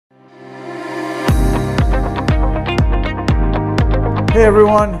Hey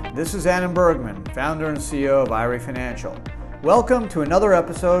everyone, this is Adam Bergman, founder and CEO of IRA Financial. Welcome to another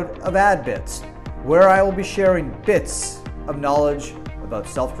episode of AdBits, where I will be sharing bits of knowledge about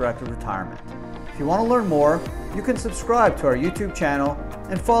self-directed retirement. If you want to learn more, you can subscribe to our YouTube channel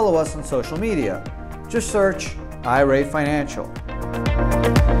and follow us on social media. Just search IRA Financial.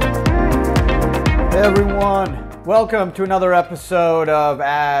 Hey everyone, welcome to another episode of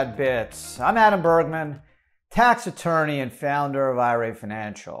AdBits. I'm Adam Bergman, tax attorney and founder of IRA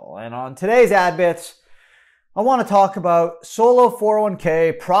Financial. And on today's AdBits, I want to talk about solo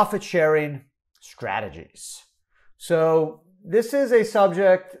 401k profit sharing strategies. So this is a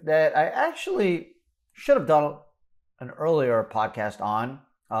subject that I actually should have done an earlier podcast on,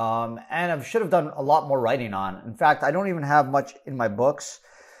 and I should have done a lot more writing on. In fact, I don't even have much in my books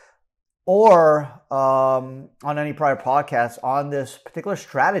or on any prior podcasts on this particular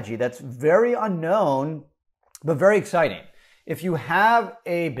strategy that's very unknown but very exciting. If you have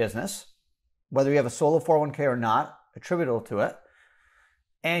a business, whether you have a solo 401k or not, attributable to it,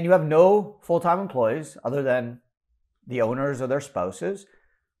 and you have no full-time employees other than the owners or their spouses,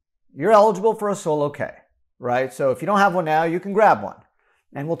 you're eligible for a solo K, right? So if you don't have one now, you can grab one.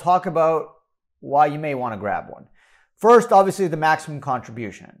 And we'll talk about why you may want to grab one. First, obviously, the maximum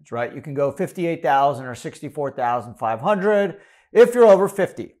contributions, right? You can go $58,000 or $64,500 if you're over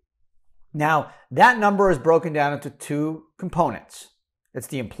 50. Now, that number is broken down into two components. It's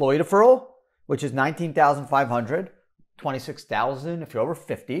the employee deferral, which is $19,500, $26,000 if you're over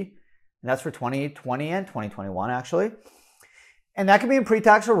 50. And that's for 2020 and 2021, actually. And that can be in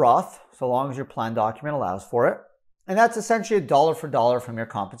pre-tax or Roth, so long as your plan document allows for it. And that's essentially a dollar for dollar from your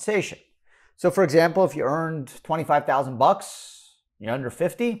compensation. So, for example, if you earned $25,000, you're under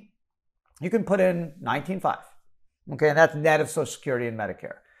 50, you can put in $19,500. Okay, and that's net of Social Security and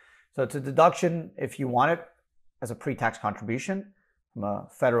Medicare. So it's a deduction if you want it as a pre-tax contribution from a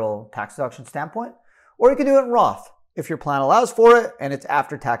federal tax deduction standpoint, or you can do it in Roth if your plan allows for it and it's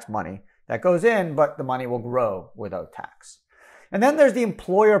after-tax money that goes in, but the money will grow without tax. And then there's the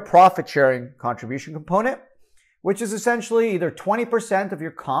employer profit-sharing contribution component, which is essentially either 20% of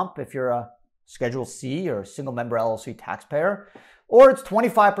your comp if you're a Schedule C or a single-member LLC taxpayer, or it's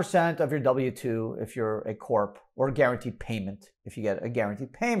 25% of your W-2 if you're a corp, or a guaranteed payment if you get a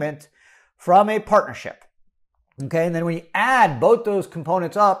guaranteed payment from a partnership. Okay, and then when you add both those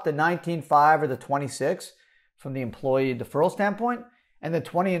components up, the 19.5 or the 26 from the employee deferral standpoint, and the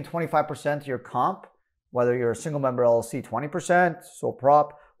 20 and 25% of your comp, whether you're a single-member LLC 20%, sole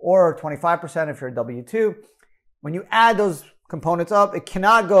prop, or 25% if you're a W-2, when you add those components up, it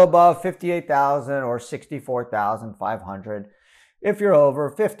cannot go above $58,000 or $64,500 if you're over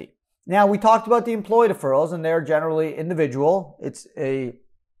 50. Now, we talked about the employee deferrals, and they're generally individual. It's a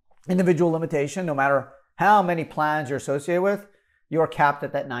individual limitation. No matter how many plans you're associated with, you're capped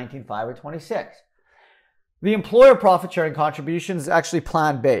at that 19.5 or 26. The employer profit sharing contribution is actually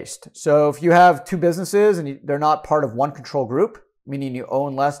plan-based. So if you have two businesses and they're not part of one control group, meaning you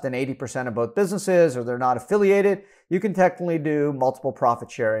own less than 80% of both businesses or they're not affiliated, you can technically do multiple profit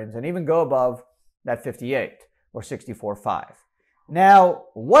sharings and even go above that 58 or 64.5. Now,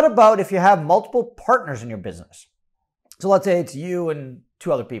 what about if you have multiple partners in your business? So let's say it's you and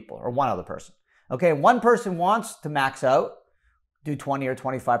two other people or one other person. Okay, one person wants to max out, do 20 or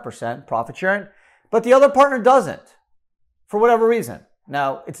 25% profit sharing, but the other partner doesn't for whatever reason.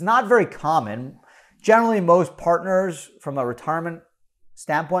 Now, it's not very common. Generally, most partners from a retirement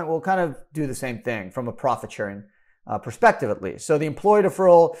standpoint will kind of do the same thing from a profit sharing perspective at least. So the employee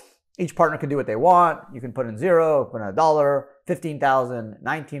deferral, each partner can do what they want. You can put in zero, put in $1, 15,000,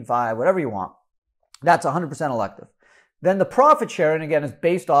 19.5, whatever you want. That's 100% elective. Then the profit sharing, again, is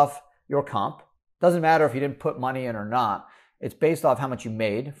based off your comp. Doesn't matter if you didn't put money in or not. It's based off how much you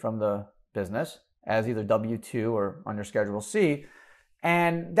made from the business as either W-2 or under Schedule C.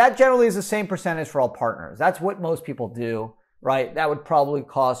 And that generally is the same percentage for all partners. That's what most people do, right? That would probably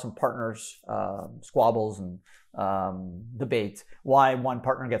cause some partners squabbles and debates why one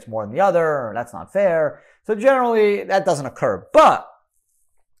partner gets more than the other, or that's not fair. So generally, that doesn't occur. But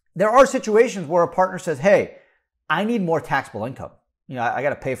there are situations where a partner says, hey, I need more taxable income. You know, I got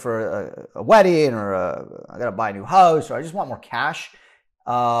to pay for a wedding, or I got to buy a new house, or I just want more cash.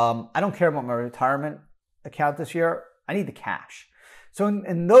 I don't care about my retirement account this year. I need the cash. So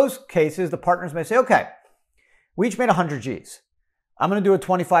in those cases, the partners may say, okay, we each made 100 G's. I'm going to do a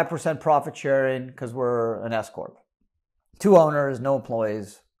 25% profit sharing because we're an S-Corp. Two owners, no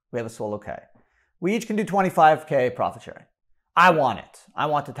employees. We have a solo K. We each can do 25K profit sharing. I want it. I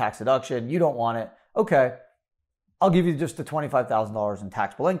want the tax deduction. You don't want it. Okay. I'll give you just the $25,000 in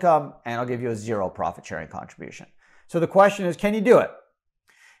taxable income, and I'll give you a zero profit sharing contribution. So the question is, can you do it?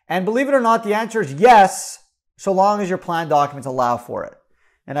 And believe it or not, the answer is yes, so long as your plan documents allow for it.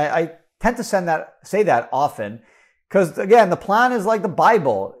 And I tend to say that often because, again, the plan is like the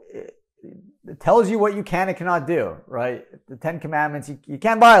Bible. It tells you what you can and cannot do, right? The 10 Commandments, you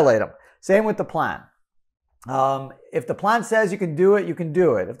can't violate them. Same with the plan. If the plan says you can do it, you can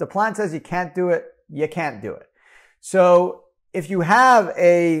do it. If the plan says you can't do it, you can't do it. So if you have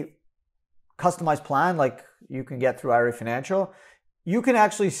a customized plan like you can get through IRA Financial, you can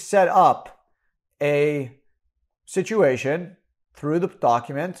actually set up a situation through the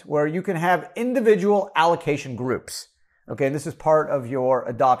document where you can have individual allocation groups. Okay, and this is part of your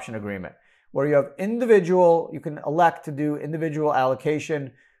adoption agreement, where you have you can elect to do individual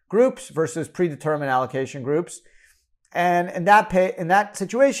allocation groups versus predetermined allocation groups. And in that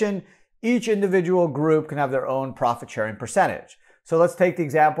situation, each individual group can have their own profit sharing percentage. So let's take the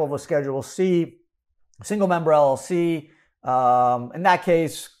example of a Schedule C, single member LLC. In that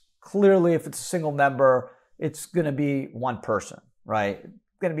case, clearly if it's a single member, it's going to be one person, right?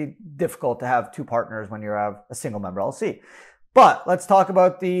 It's going to be difficult to have two partners when you have a single member LLC. But let's talk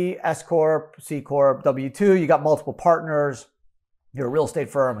about the S Corp, C Corp, W-2. You got multiple partners. You're a real estate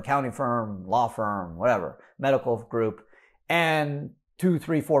firm, accounting firm, law firm, whatever, medical group, and 2,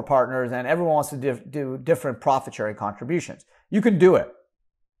 3, 4 partners, and everyone wants to do different profit sharing contributions. You can do it.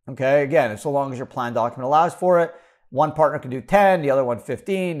 Okay, again, so long as your plan document allows for it. One partner can do 10, the other one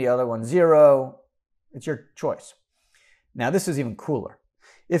 15, the other one 0. It's your choice. Now, this is even cooler.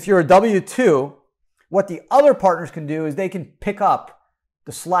 If you're a W-2, what the other partners can do is they can pick up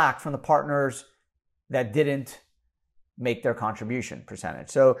the slack from the partners that didn't make their contribution percentage.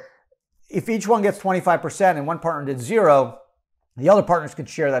 So if each one gets 25% and one partner did 0, the other partners can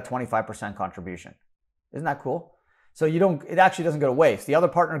share that 25% contribution. Isn't that cool? So it actually doesn't go to waste. The other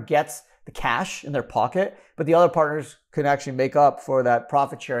partner gets the cash in their pocket, but the other partners can actually make up for that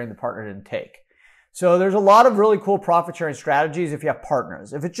profit sharing the partner didn't take. So there's a lot of really cool profit sharing strategies if you have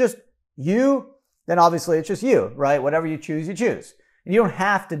partners. If it's just you, then obviously it's just you, right? Whatever you choose, you choose. And you don't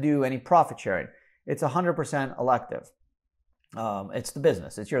have to do any profit sharing. It's 100% elective. It's the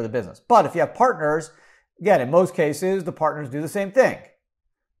business. You're the business. But if you have partners, again, in most cases, the partners do the same thing.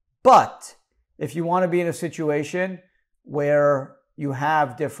 But if you want to be in a situation where you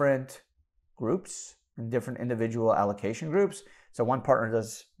have different groups and different individual allocation groups, so one partner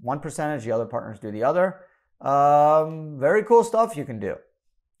does one percentage, the other partners do the other, very cool stuff you can do.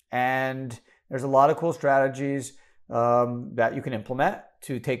 And there's a lot of cool strategies that you can implement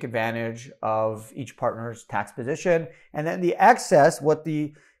to take advantage of each partner's tax position. And then the excess, what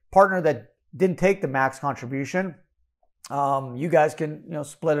the partner that didn't take the max contribution, you guys can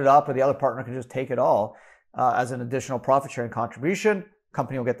split it up, or the other partner can just take it all as an additional profit sharing contribution.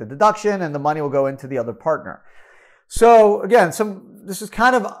 Company will get the deduction and the money will go into the other partner. So again, this is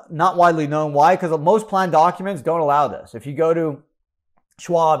kind of not widely known. Why? Because most plan documents don't allow this. If you go to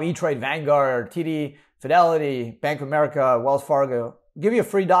Schwab, E-Trade, Vanguard, TD, Fidelity, Bank of America, Wells Fargo, give you a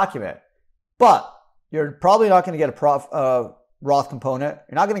free document, but you're probably not going to get a Roth component.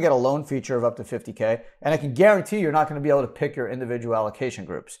 You're not going to get a loan feature of up to 50K. And I can guarantee you're not going to be able to pick your individual allocation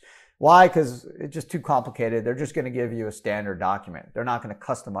groups. Why? Because it's just too complicated. They're just going to give you a standard document. They're not going to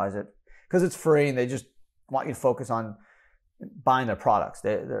customize it because it's free and they just want you to focus on buying their products.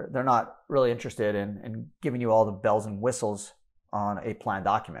 They're not really interested in giving you all the bells and whistles on a plan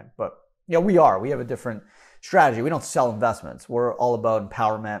document. But we have a different strategy. We don't sell investments. We're all about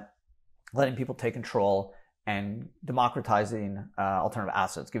empowerment, letting people take control, and democratizing alternative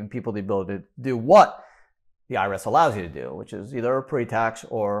assets, giving people the ability to do what the IRS allows you to do, which is either a pre-tax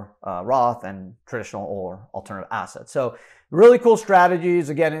or Roth and traditional or alternative assets. So really cool strategies.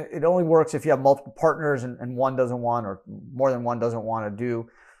 Again, it only works if you have multiple partners and one doesn't want, or more than one doesn't want to do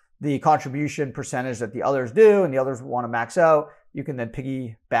the contribution percentage that the others do, and the others want to max out. You can then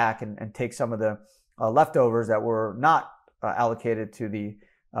piggyback and take some of the leftovers that were not allocated to the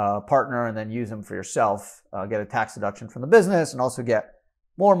partner and then use them for yourself, get a tax deduction from the business, and also get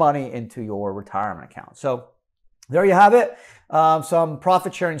more money into your retirement account. So there you have it. Some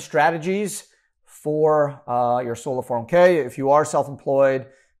profit sharing strategies for your solo 401k. If you are self-employed,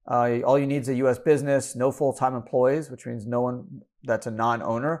 all you need is a U.S. business, no full-time employees, which means no one that's a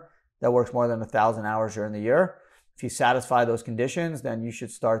non-owner that works more than 1,000 hours during the year. If you satisfy those conditions, then you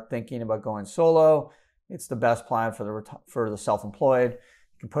should start thinking about going solo. It's the best plan for the self-employed.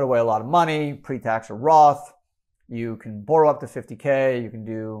 You can put away a lot of money, pre-tax or Roth. You can borrow up to 50K. You can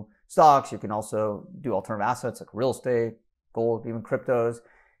do stocks. You can also do alternative assets like real estate, gold, even cryptos.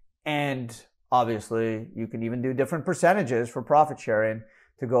 And obviously, you can even do different percentages for profit sharing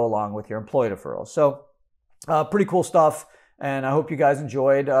to go along with your employee deferrals. So pretty cool stuff. And I hope you guys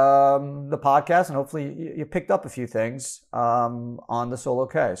enjoyed the podcast, and hopefully you picked up a few things on the solo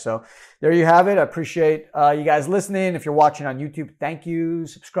K. So there you have it. I appreciate you guys listening. If you're watching on YouTube, thank you.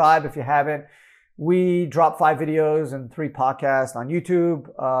 Subscribe if you haven't. We drop 5 videos and 3 podcasts on YouTube.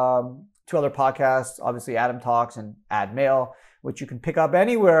 2 other podcasts, obviously Adam Talks and Ad Mail, which you can pick up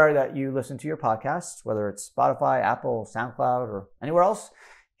anywhere that you listen to your podcasts, whether it's Spotify, Apple, SoundCloud, or anywhere else.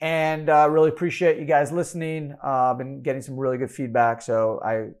 And really appreciate you guys listening. I've been getting some really good feedback, so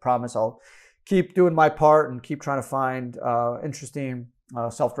I promise I'll keep doing my part and keep trying to find interesting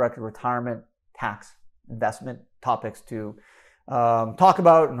self-directed retirement, tax, investment topics to talk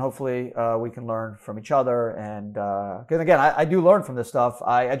about, and hopefully we can learn from each other. And because again, I do learn from this stuff.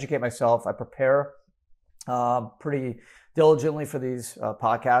 I educate myself. I prepare pretty diligently for these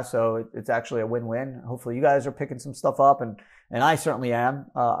podcasts, so it's actually a win-win. Hopefully you guys are picking some stuff up, and I certainly am.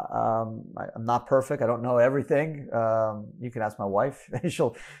 I'm not perfect. I don't know everything. You can ask my wife.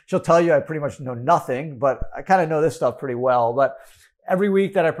 She'll tell you I pretty much know nothing, but I kind of know this stuff pretty well. But every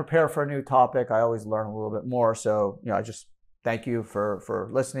week that I prepare for a new topic, I always learn a little bit more. So, I just thank you for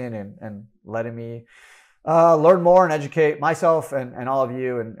listening and letting me learn more and educate myself and all of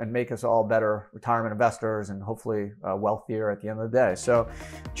you, and make us all better retirement investors, and hopefully wealthier at the end of the day. So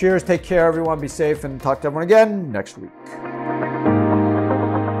cheers, take care everyone, be safe, and talk to everyone again next week.